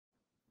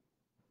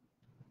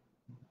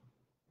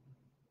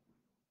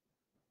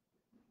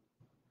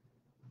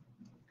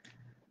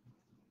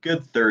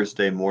Good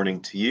Thursday morning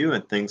to you,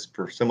 and thanks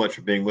for so much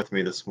for being with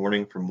me this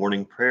morning for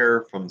morning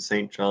prayer from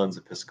St. John's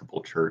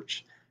Episcopal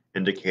Church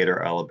in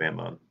Decatur,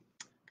 Alabama.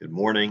 Good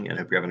morning, and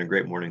hope you're having a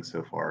great morning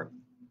so far.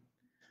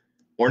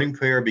 Morning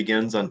prayer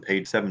begins on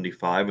page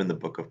 75 in the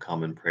Book of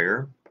Common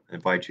Prayer. I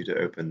invite you to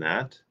open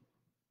that.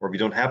 Or if you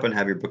don't happen to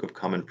have your Book of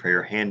Common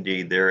Prayer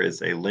handy, there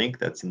is a link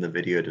that's in the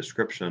video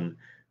description,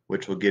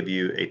 which will give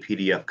you a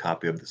PDF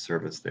copy of the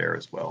service there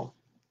as well.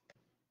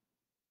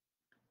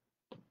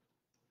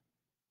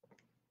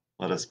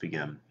 Let us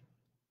begin.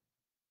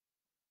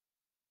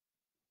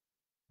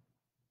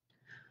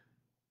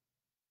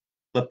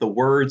 Let the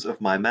words of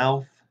my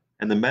mouth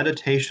and the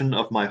meditation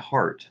of my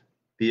heart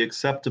be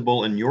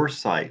acceptable in your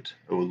sight,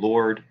 O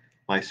Lord,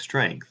 my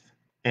strength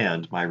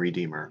and my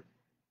Redeemer.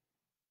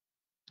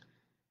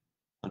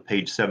 On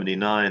page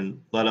 79,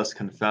 let us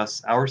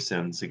confess our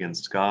sins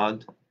against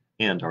God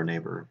and our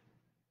neighbor.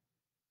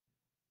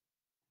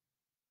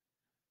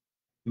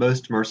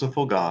 Most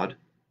merciful God,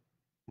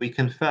 we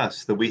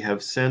confess that we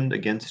have sinned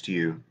against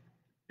you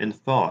in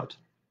thought,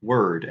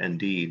 word, and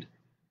deed,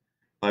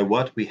 by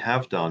what we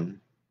have done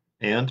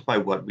and by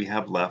what we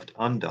have left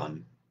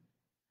undone.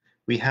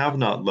 We have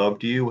not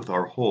loved you with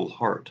our whole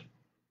heart.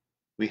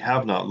 We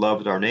have not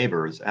loved our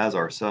neighbors as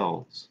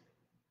ourselves.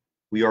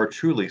 We are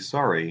truly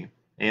sorry,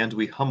 and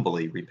we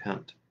humbly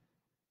repent.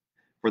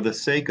 For the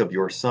sake of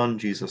your Son,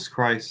 Jesus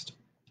Christ,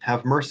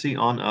 have mercy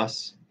on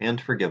us and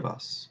forgive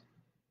us,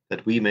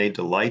 that we may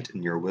delight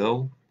in your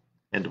will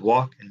and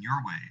walk in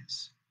your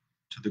ways,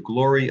 to the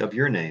glory of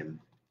your name.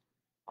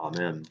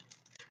 Amen.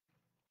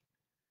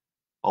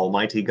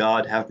 Almighty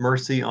God, have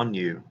mercy on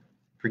you,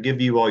 forgive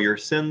you all your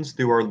sins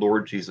through our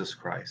Lord Jesus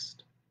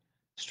Christ,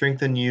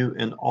 strengthen you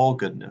in all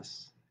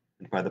goodness,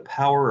 and by the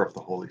power of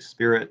the Holy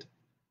Spirit,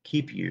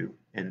 keep you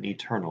in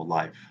eternal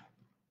life.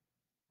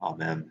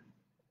 Amen.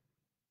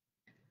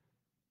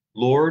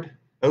 Lord,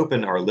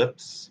 open our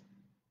lips,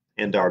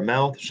 and our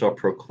mouth shall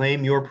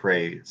proclaim your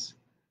praise.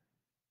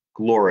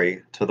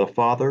 Glory to the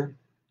Father,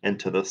 and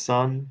to the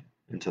Son,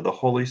 and to the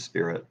Holy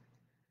Spirit,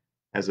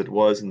 as it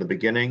was in the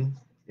beginning,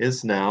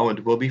 is now, and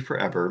will be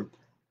forever.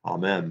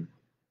 Amen.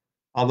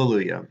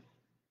 Alleluia.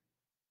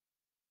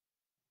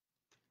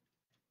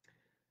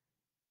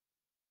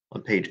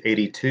 On page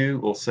 82,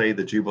 we'll say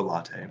the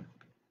Jubilate.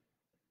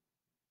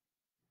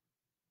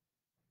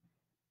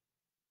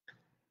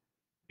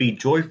 Be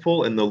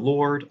joyful in the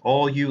Lord,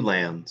 all you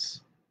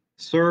lands.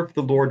 Serve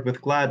the Lord with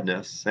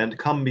gladness, and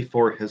come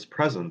before his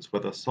presence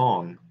with a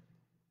song.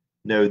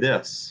 Know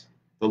this,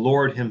 the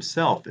Lord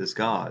himself is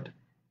God.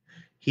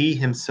 He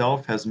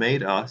himself has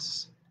made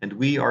us, and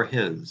we are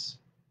his.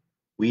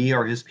 We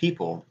are his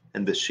people,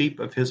 and the sheep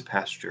of his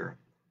pasture.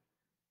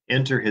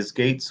 Enter his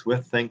gates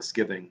with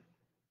thanksgiving.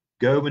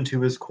 Go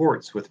into his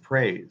courts with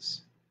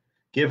praise.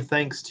 Give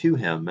thanks to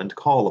him, and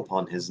call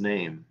upon his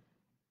name.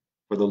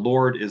 For the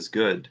Lord is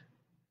good.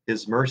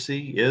 His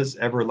mercy is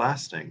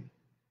everlasting,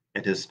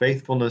 and his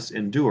faithfulness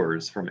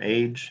endures from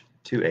age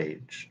to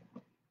age.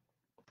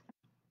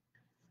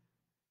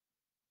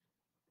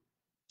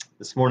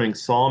 This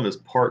morning's psalm is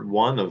part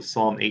 1 of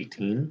Psalm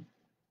 18, and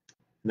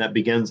that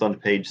begins on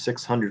page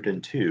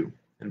 602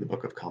 in the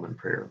Book of Common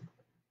Prayer.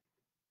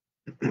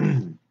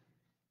 And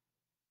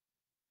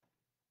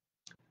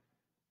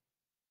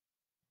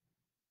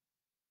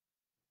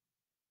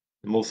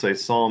we'll say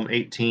Psalm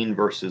 18,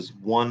 verses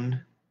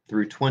 1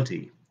 through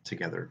 20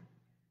 together.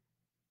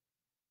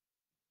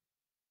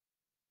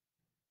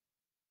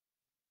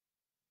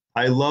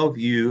 I love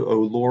you, O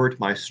Lord,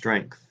 my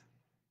strength.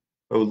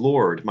 O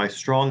Lord, my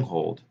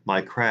stronghold,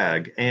 my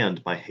crag,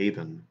 and my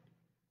haven.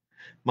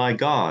 My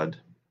God,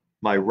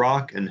 my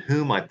rock in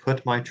whom I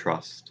put my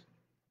trust,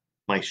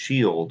 my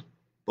shield,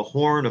 the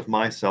horn of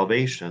my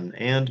salvation,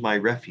 and my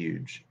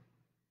refuge,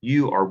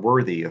 you are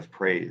worthy of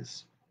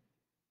praise.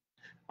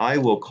 I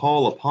will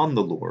call upon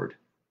the Lord,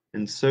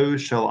 and so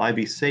shall I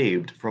be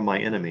saved from my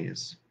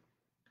enemies.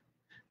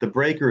 The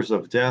breakers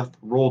of death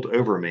rolled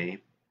over me,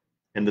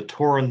 and the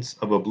torrents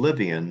of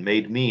oblivion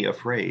made me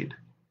afraid.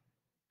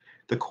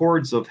 The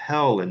cords of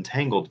hell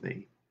entangled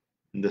me,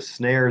 and the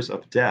snares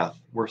of death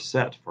were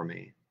set for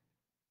me.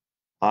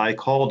 I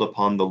called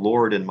upon the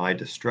Lord in my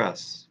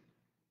distress,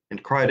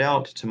 and cried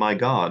out to my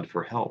God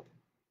for help.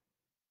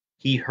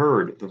 He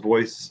heard the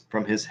voice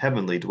from his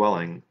heavenly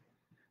dwelling.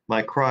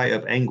 My cry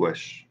of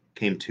anguish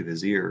came to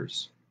his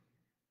ears.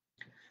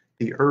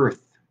 The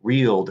earth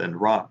reeled and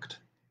rocked.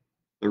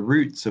 The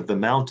roots of the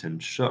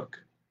mountains shook.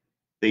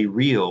 They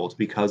reeled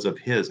because of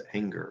his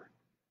anger.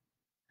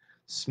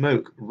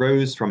 Smoke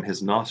rose from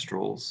his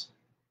nostrils,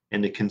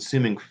 and a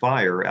consuming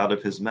fire out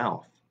of his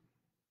mouth.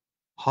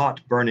 Hot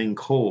burning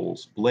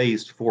coals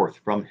blazed forth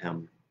from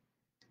him.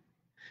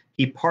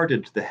 He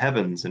parted the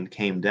heavens and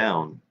came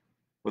down,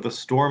 with a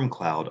storm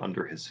cloud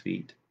under his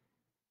feet.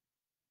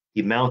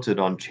 He mounted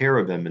on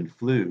cherubim and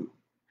flew.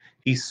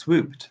 He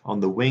swooped on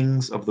the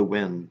wings of the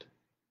wind.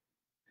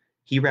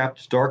 He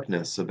wrapped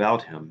darkness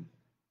about him,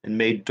 and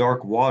made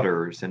dark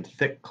waters and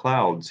thick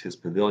clouds his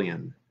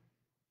pavilion.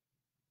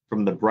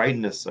 From the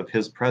brightness of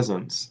his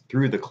presence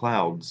through the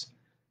clouds,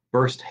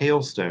 burst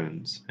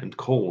hailstones and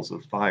coals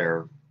of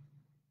fire.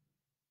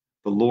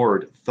 The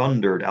Lord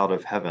thundered out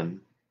of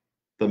heaven,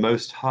 the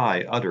Most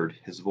High uttered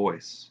his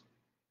voice.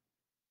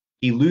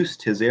 He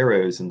loosed his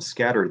arrows and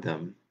scattered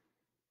them.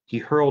 He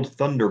hurled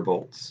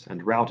thunderbolts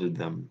and routed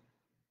them.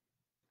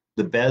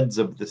 The beds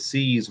of the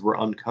seas were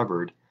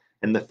uncovered,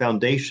 and the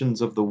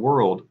foundations of the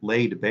world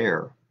laid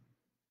bare.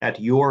 At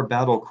your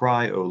battle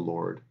cry, O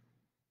Lord,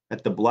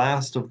 at the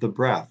blast of the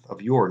breath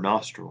of your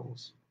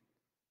nostrils.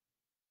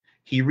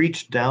 He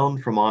reached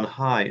down from on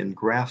high and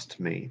grasped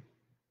me.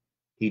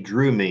 He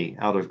drew me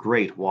out of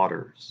great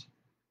waters.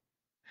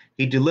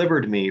 He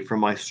delivered me from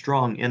my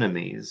strong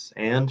enemies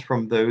and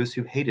from those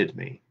who hated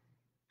me,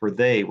 for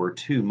they were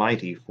too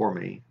mighty for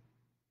me.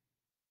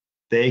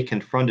 They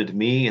confronted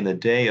me in the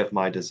day of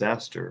my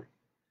disaster,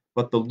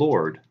 but the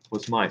Lord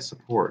was my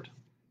support.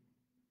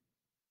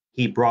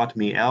 He brought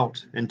me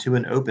out into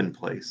an open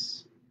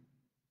place.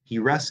 He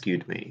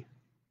rescued me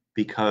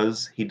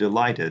because he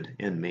delighted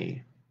in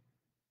me.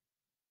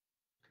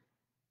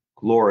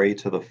 Glory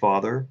to the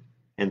Father,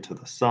 and to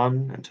the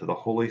Son, and to the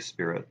Holy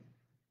Spirit,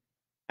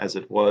 as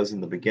it was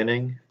in the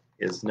beginning,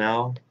 is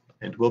now,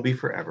 and will be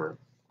forever.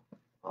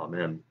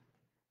 Amen.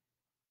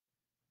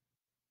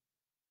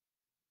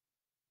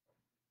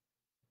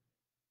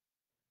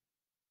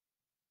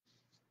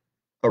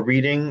 A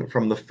reading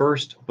from the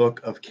first book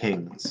of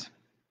Kings.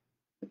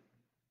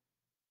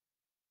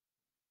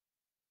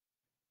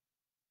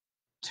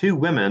 Two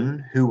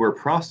women who were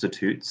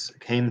prostitutes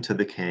came to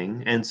the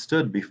king and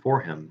stood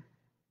before him.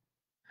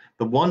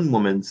 The one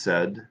woman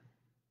said,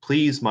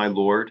 "Please, my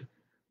lord,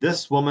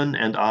 this woman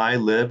and I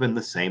live in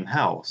the same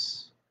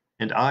house,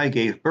 and I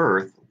gave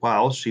birth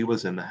while she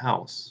was in the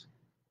house.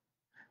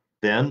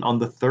 Then on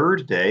the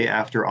third day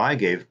after I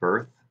gave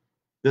birth,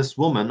 this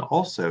woman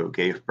also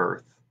gave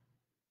birth.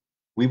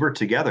 We were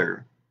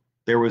together.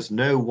 There was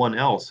no one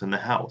else in the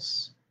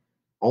house.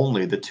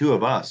 Only the two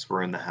of us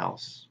were in the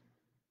house.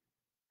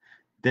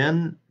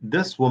 Then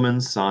this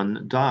woman's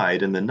son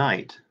died in the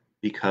night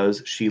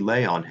because she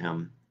lay on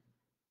him.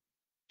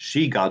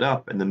 She got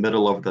up in the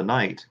middle of the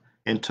night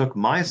and took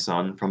my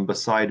son from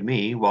beside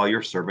me while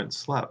your servant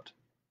slept.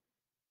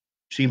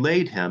 She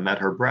laid him at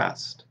her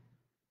breast,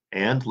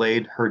 and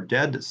laid her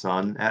dead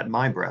son at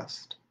my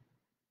breast.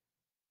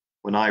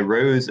 When I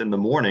rose in the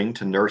morning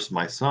to nurse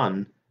my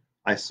son,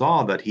 I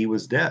saw that he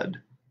was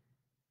dead.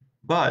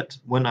 But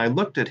when I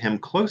looked at him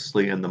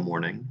closely in the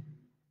morning,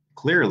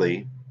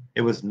 clearly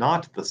it was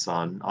not the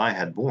son I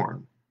had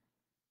borne."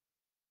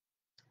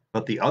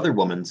 But the other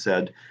woman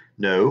said,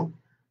 "No,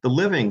 the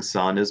living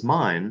son is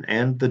mine,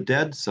 and the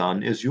dead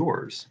son is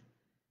yours."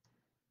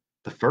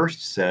 The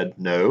first said,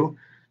 "No,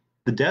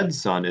 the dead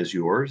son is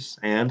yours,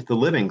 and the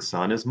living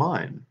son is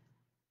mine."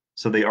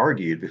 So they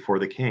argued before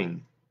the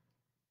king.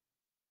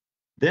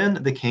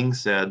 Then the king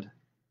said,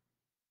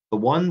 "The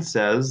one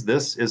says,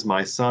 'This is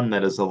my son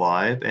that is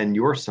alive, and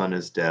your son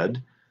is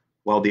dead,'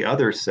 while the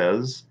other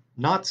says,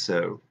 'Not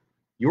so.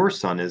 Your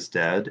son is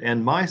dead,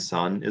 and my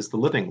son is the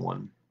living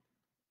one.'"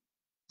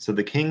 So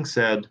the king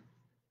said,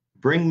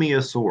 "Bring me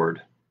a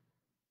sword."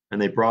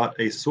 And they brought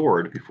a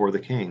sword before the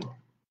king.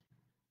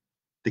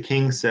 The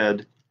king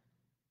said,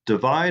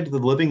 "Divide the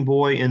living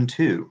boy in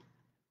two,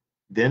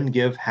 then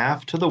give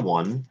half to the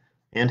one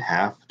and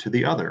half to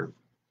the other."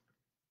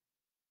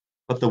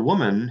 But the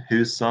woman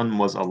whose son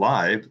was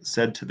alive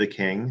said to the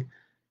king,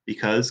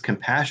 because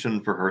compassion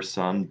for her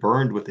son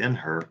burned within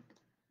her,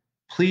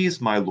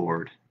 "Please, my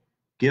lord,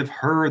 give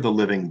her the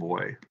living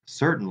boy.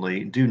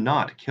 Certainly do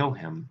not kill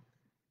him."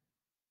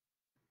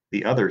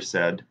 The other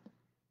said,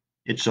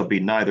 "It shall be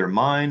neither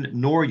mine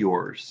nor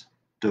yours.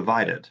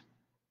 Divide it."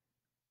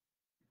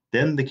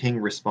 Then the king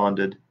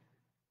responded,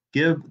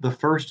 "Give the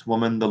first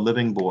woman the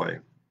living boy.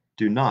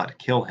 Do not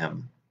kill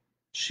him.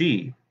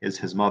 She is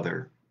his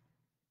mother."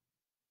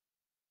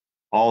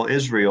 All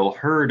Israel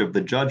heard of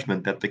the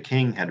judgment that the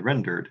king had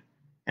rendered,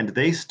 and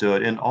they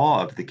stood in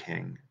awe of the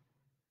king,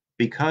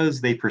 because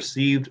they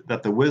perceived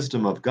that the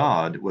wisdom of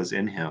God was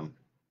in him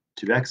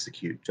to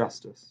execute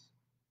justice.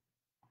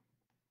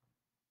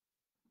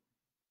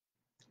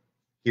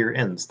 Here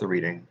ends the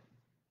reading.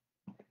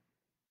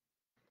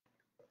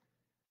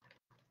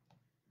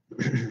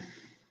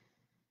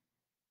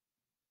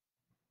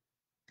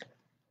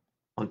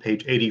 On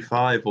page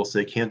 85, we'll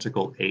say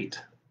Canticle 8,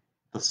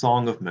 the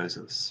Song of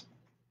Moses.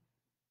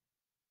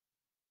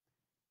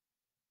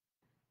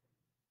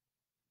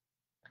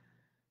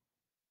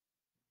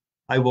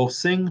 I will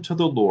sing to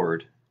the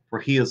Lord,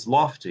 for he is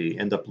lofty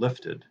and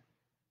uplifted.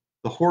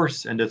 The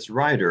horse and its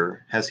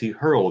rider has he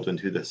hurled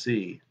into the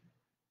sea.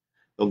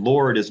 The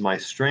Lord is my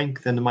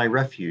strength and my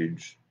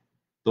refuge.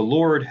 The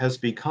Lord has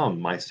become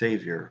my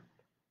Savior.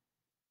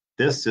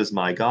 This is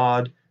my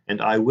God,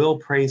 and I will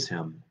praise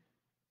him,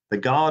 the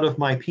God of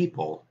my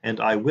people,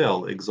 and I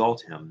will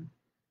exalt him.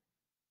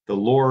 The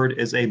Lord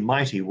is a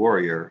mighty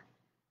warrior.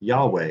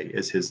 Yahweh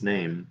is his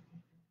name.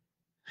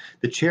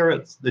 The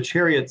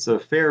chariots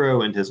of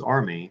Pharaoh and his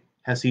army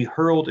has he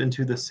hurled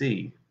into the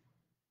sea.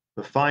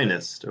 The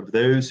finest of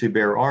those who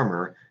bear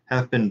armor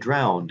have been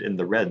drowned in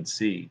the Red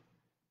Sea.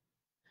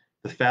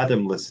 The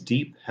fathomless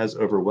deep has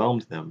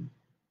overwhelmed them.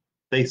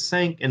 They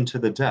sank into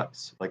the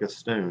depths like a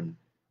stone.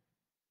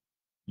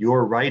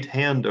 Your right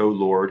hand, O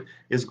Lord,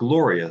 is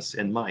glorious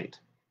in might.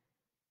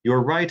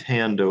 Your right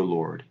hand, O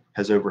Lord,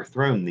 has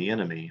overthrown the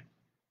enemy.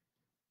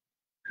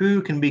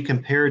 Who can be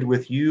compared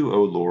with you,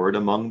 O Lord,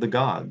 among the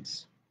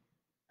gods?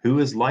 Who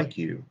is like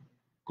you,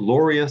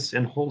 glorious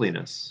in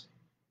holiness,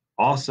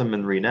 awesome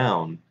in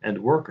renown,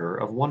 and worker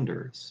of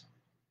wonders?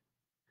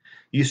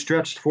 You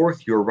stretched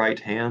forth your right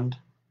hand,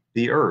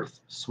 the earth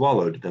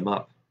swallowed them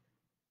up.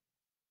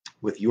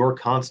 With your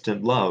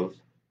constant love,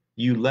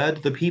 you led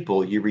the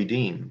people you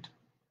redeemed.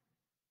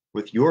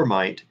 With your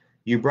might,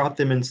 you brought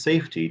them in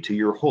safety to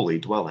your holy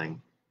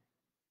dwelling.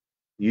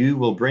 You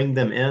will bring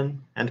them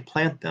in and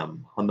plant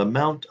them on the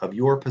mount of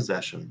your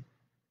possession,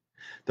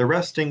 the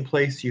resting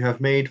place you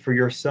have made for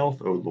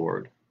yourself, O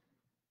Lord,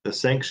 the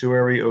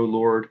sanctuary, O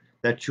Lord,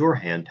 that your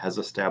hand has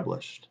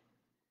established.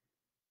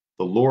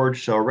 The Lord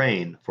shall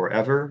reign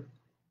forever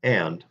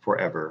and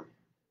forever.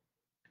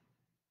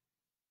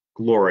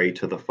 Glory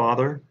to the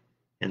Father,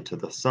 and to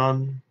the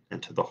Son,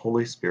 and to the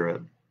Holy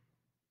Spirit,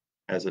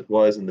 as it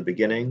was in the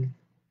beginning,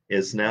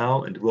 is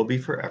now, and will be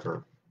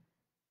forever.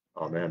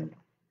 Amen.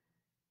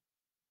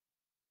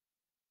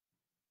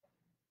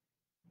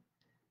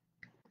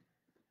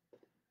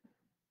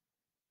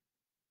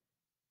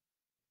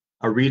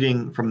 A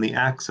reading from the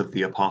Acts of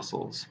the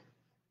Apostles.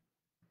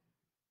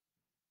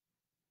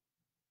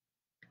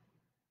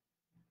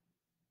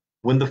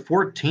 When the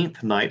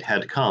 14th night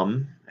had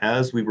come,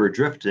 as we were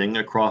drifting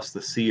across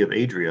the Sea of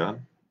Adria,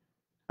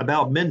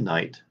 about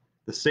midnight,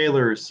 the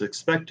sailors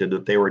suspected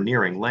that they were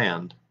nearing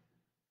land.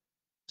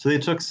 So they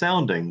took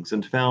soundings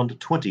and found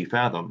 20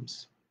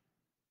 fathoms.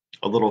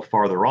 A little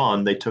farther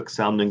on, they took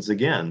soundings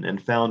again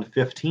and found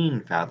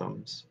 15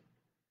 fathoms.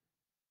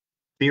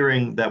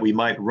 Fearing that we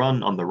might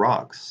run on the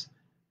rocks,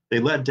 they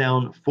let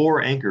down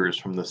 4 anchors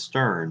from the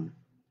stern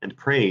and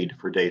prayed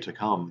for day to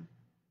come.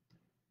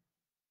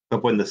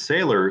 But when the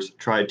sailors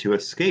tried to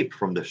escape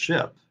from the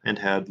ship and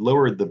had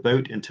lowered the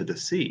boat into the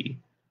sea,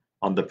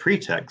 on the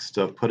pretext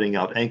of putting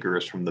out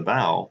anchors from the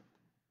bow,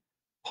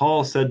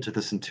 Paul said to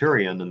the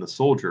centurion and the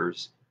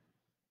soldiers,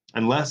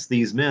 "Unless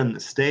these men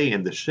stay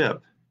in the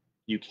ship,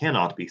 you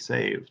cannot be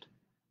saved."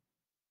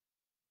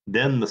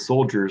 Then the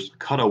soldiers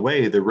cut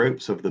away the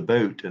ropes of the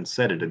boat and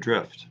set it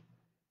adrift.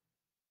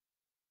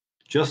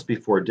 Just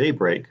before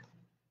daybreak,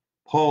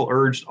 Paul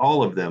urged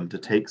all of them to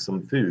take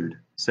some food,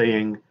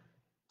 saying,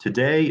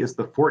 "Today is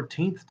the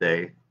 14th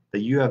day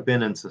that you have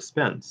been in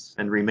suspense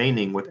and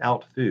remaining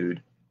without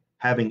food,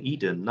 having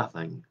eaten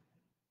nothing.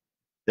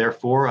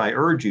 Therefore I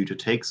urge you to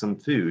take some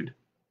food,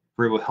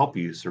 for it will help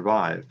you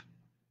survive.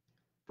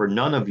 For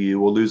none of you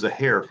will lose a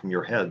hair from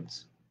your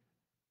heads."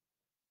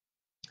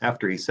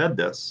 After he said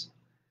this,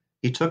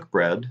 he took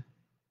bread,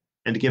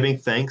 and giving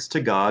thanks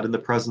to God in the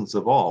presence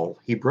of all,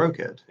 he broke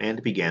it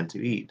and began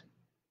to eat.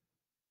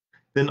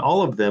 Then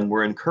all of them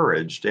were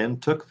encouraged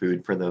and took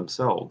food for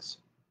themselves.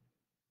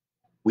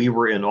 We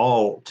were in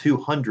all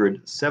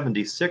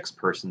 276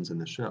 persons in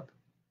the ship.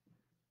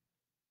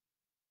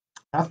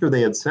 After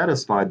they had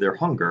satisfied their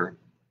hunger,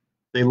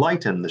 they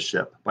lightened the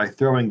ship by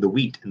throwing the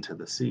wheat into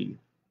the sea.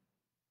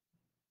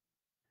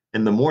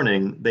 In the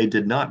morning they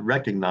did not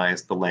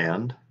recognize the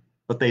land,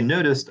 but they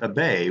noticed a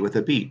bay with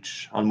a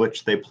beach on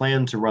which they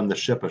planned to run the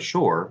ship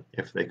ashore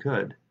if they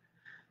could.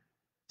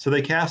 So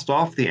they cast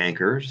off the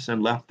anchors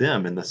and left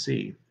them in the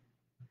sea.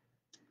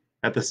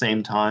 At the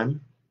same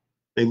time,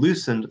 they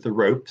loosened the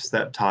ropes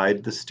that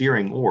tied the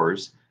steering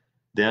oars.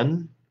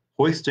 Then,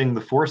 hoisting the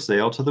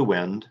foresail to the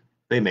wind,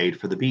 they made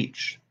for the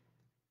beach.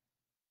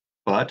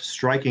 But,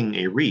 striking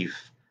a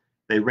reef,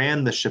 they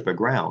ran the ship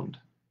aground.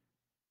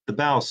 The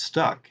bow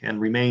stuck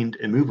and remained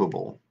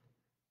immovable,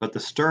 but the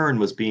stern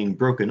was being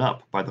broken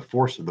up by the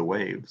force of the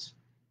waves.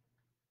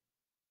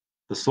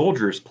 The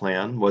soldiers'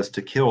 plan was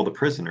to kill the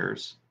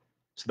prisoners,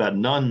 so that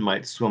none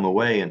might swim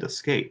away and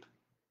escape.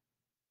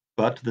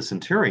 But the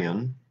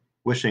centurion,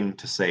 wishing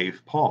to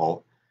save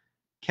Paul,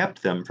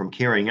 kept them from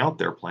carrying out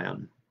their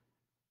plan.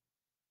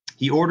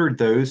 He ordered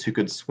those who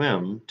could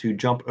swim to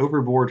jump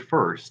overboard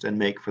first and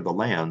make for the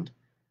land,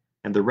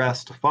 and the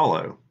rest to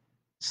follow,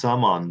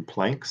 some on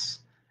planks,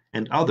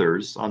 and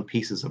others on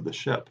pieces of the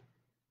ship.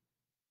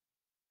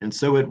 And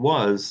so it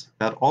was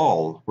that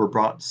all were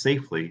brought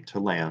safely to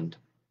land.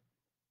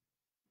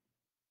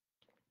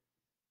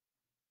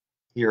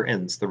 Here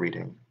ends the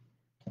reading.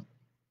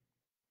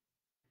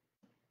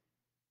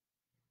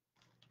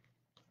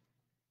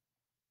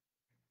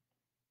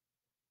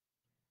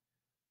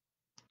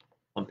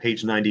 On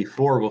page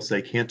 94, we'll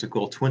say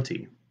Canticle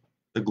 20,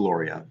 the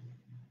Gloria.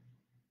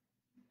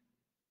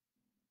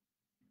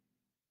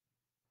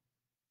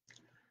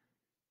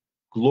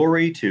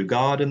 Glory to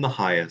God in the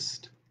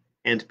highest,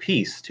 and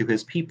peace to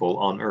his people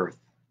on earth.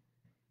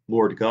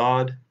 Lord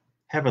God,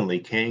 heavenly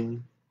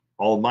King,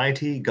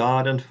 almighty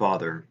God and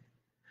Father,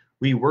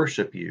 we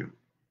worship you,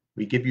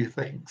 we give you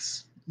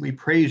thanks, we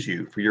praise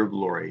you for your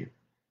glory.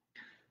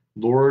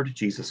 Lord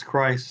Jesus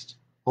Christ,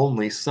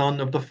 only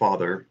Son of the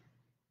Father,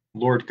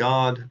 Lord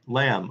God,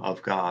 Lamb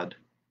of God,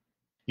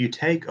 You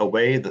take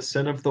away the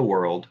sin of the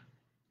world.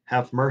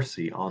 Have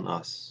mercy on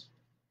us.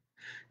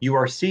 You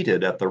are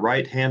seated at the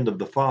right hand of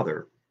the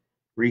Father.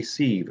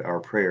 Receive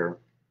our prayer.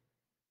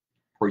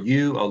 For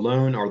you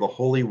alone are the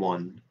Holy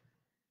One.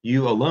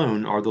 You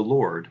alone are the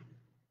Lord.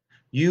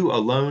 You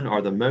alone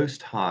are the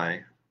Most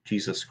High,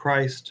 Jesus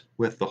Christ,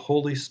 with the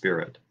Holy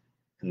Spirit,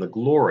 in the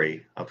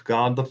glory of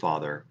God the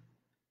Father.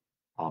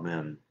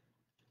 Amen.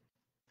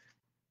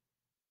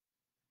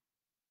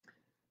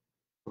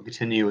 We'll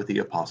continue with the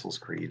Apostles'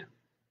 Creed.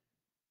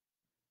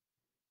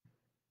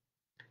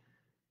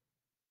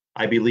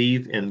 I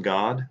believe in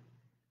God,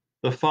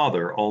 the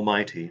Father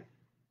Almighty,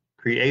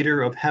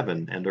 creator of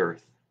heaven and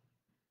earth.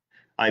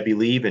 I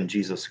believe in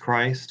Jesus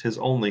Christ, his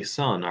only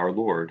Son, our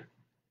Lord.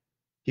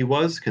 He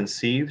was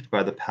conceived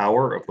by the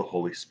power of the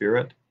Holy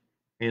Spirit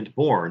and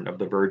born of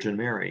the Virgin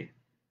Mary.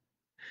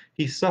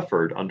 He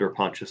suffered under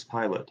Pontius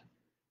Pilate,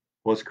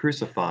 was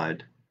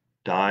crucified,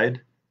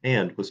 died,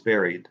 and was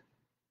buried.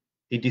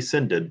 He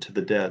descended to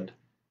the dead.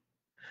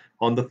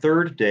 On the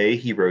third day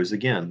he rose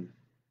again.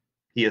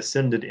 He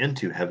ascended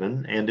into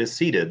heaven and is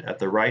seated at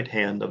the right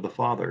hand of the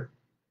Father.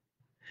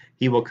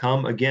 He will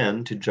come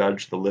again to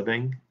judge the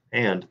living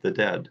and the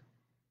dead.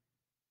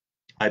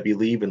 I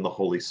believe in the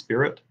Holy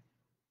Spirit,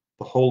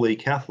 the Holy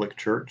Catholic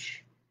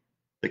Church,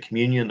 the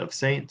communion of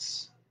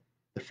saints,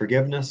 the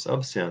forgiveness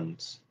of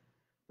sins,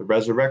 the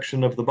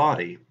resurrection of the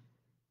body,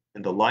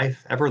 and the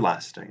life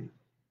everlasting.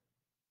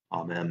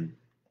 Amen.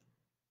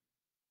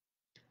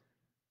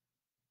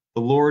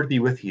 The Lord be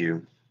with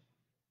you.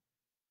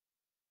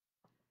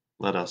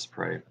 Let us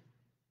pray.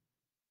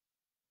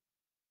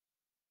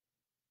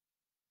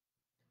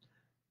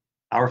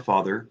 Our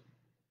Father,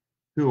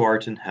 who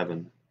art in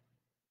heaven,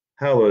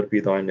 hallowed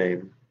be thy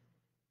name.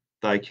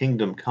 Thy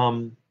kingdom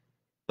come,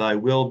 thy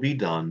will be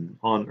done,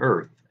 on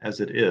earth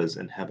as it is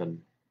in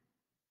heaven.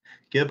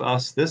 Give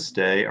us this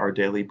day our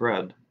daily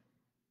bread,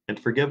 and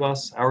forgive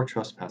us our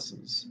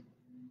trespasses,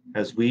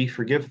 as we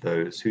forgive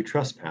those who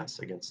trespass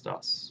against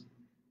us.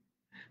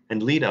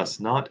 And lead us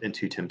not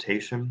into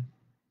temptation,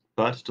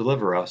 but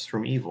deliver us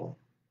from evil.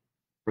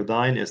 For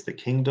thine is the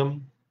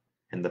kingdom,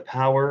 and the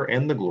power,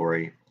 and the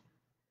glory,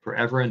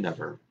 forever and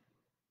ever.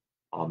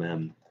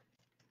 Amen.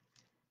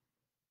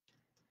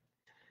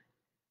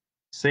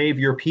 Save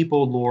your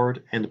people,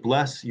 Lord, and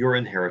bless your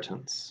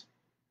inheritance.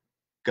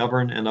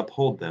 Govern and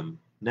uphold them,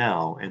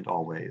 now and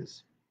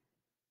always.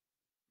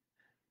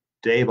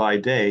 Day by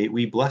day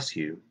we bless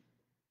you.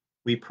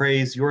 We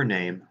praise your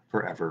name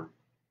forever.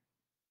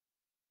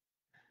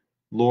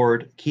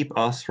 Lord, keep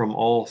us from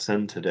all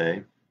sin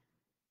today.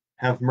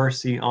 Have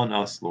mercy on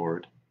us,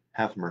 Lord,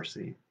 have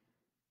mercy.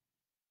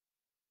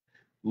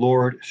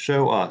 Lord,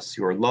 show us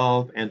your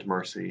love and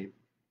mercy,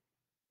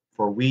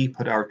 for we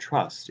put our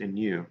trust in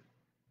you.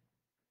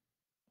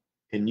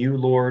 In you,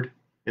 Lord,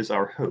 is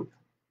our hope,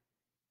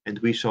 and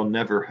we shall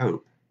never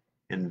hope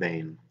in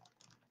vain.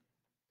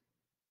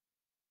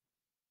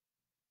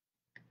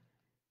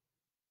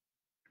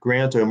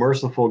 Grant, O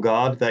merciful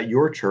God, that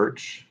your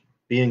church,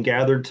 being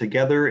gathered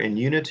together in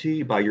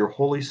unity by your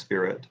Holy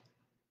Spirit,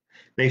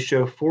 may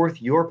show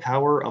forth your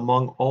power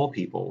among all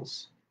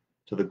peoples,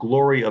 to the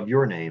glory of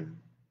your name.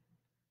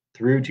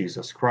 Through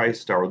Jesus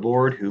Christ our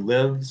Lord, who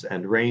lives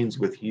and reigns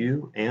with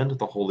you and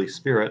the Holy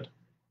Spirit,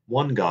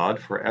 one God,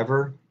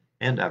 forever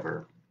and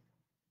ever.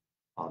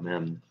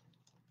 Amen.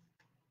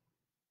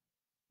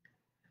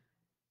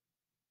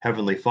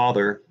 Heavenly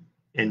Father,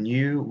 in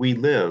you we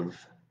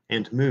live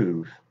and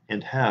move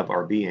and have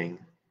our being.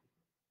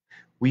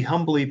 We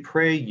humbly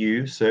pray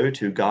you so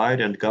to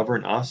guide and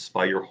govern us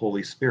by your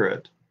Holy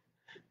Spirit,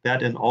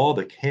 that in all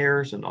the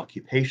cares and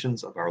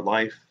occupations of our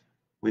life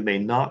we may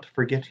not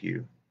forget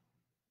you,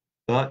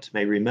 but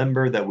may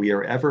remember that we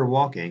are ever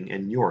walking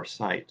in your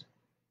sight.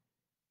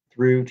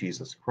 Through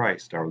Jesus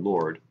Christ our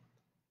Lord.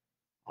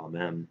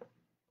 Amen.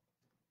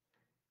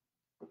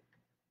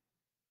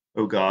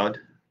 O God,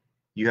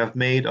 you have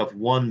made of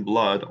one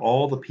blood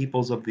all the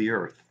peoples of the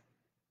earth,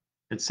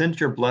 and sent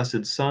your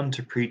blessed Son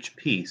to preach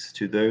peace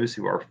to those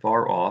who are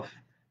far off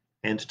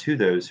and to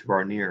those who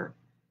are near.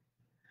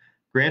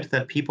 Grant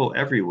that people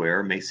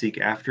everywhere may seek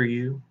after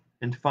you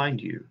and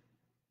find you.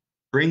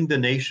 Bring the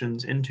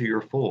nations into your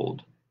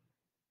fold.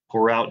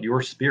 Pour out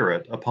your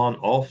Spirit upon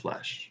all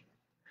flesh,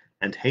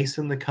 and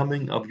hasten the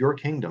coming of your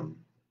kingdom,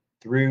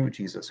 through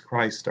Jesus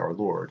Christ our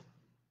Lord.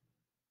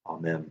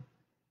 Amen.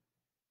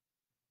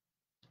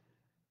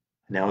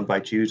 I now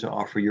invite you to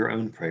offer your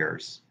own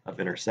prayers of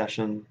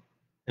intercession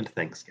and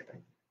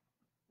thanksgiving.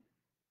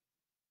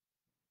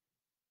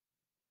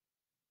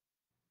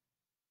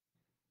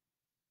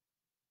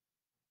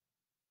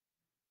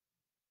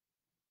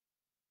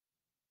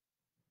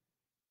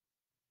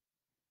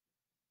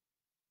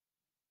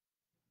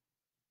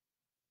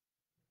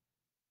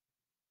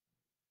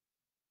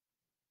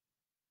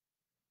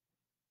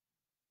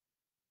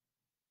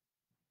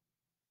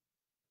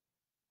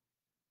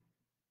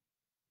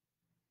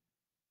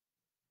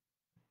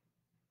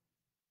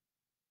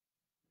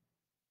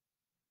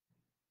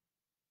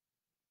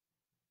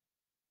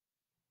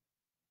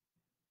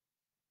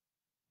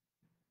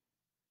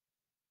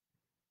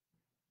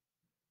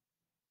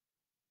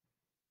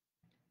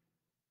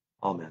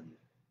 Amen.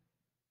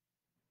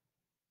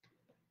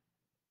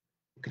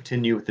 We'll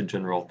continue with the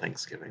general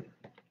thanksgiving.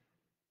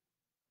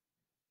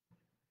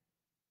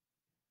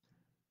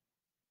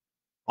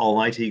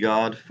 Almighty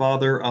God,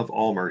 Father of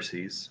all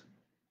mercies,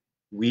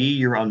 we,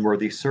 your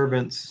unworthy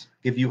servants,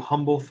 give you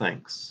humble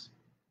thanks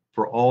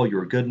for all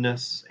your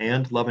goodness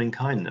and loving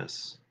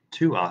kindness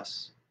to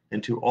us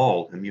and to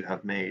all whom you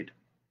have made.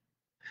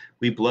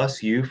 We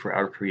bless you for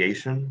our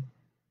creation,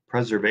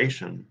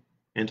 preservation,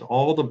 and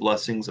all the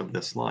blessings of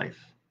this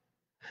life,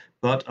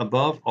 but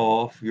above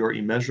all for your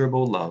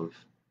immeasurable love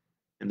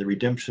and the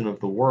redemption of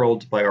the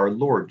world by our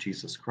Lord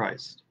Jesus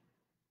Christ,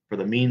 for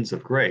the means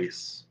of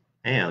grace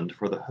and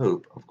for the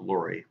hope of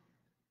glory.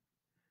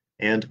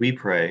 And we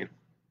pray,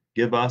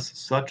 give us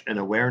such an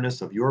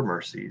awareness of your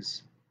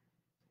mercies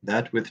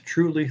that with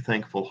truly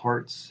thankful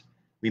hearts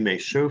we may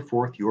show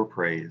forth your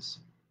praise,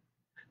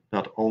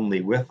 not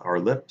only with our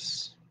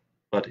lips,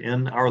 but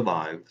in our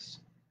lives,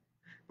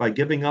 by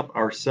giving up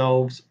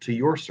ourselves to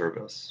your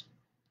service,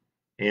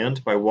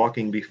 and by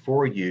walking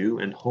before you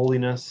in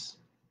holiness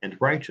and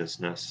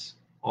righteousness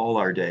all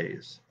our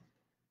days.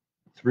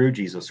 Through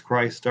Jesus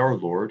Christ our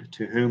Lord,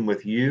 to whom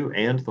with you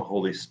and the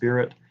Holy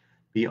Spirit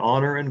be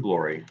honor and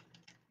glory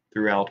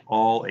throughout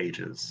all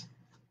ages.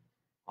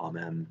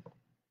 Amen.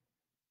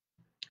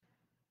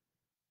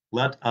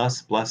 Let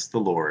us bless the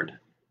Lord.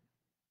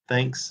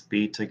 Thanks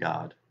be to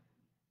God.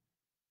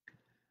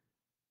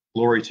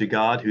 Glory to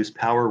God, whose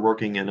power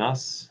working in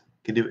us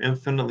can do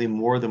infinitely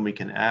more than we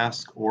can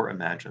ask or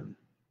imagine.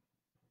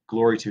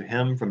 Glory to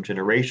him from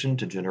generation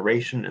to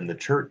generation in the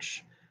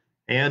church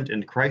and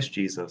in Christ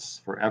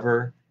Jesus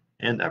forever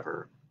and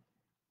ever.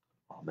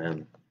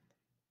 Amen.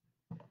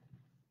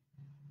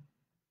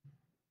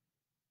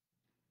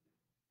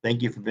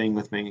 Thank you for being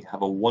with me.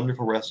 Have a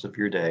wonderful rest of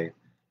your day.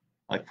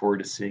 I look forward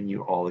to seeing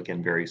you all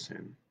again very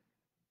soon.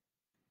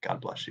 God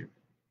bless you.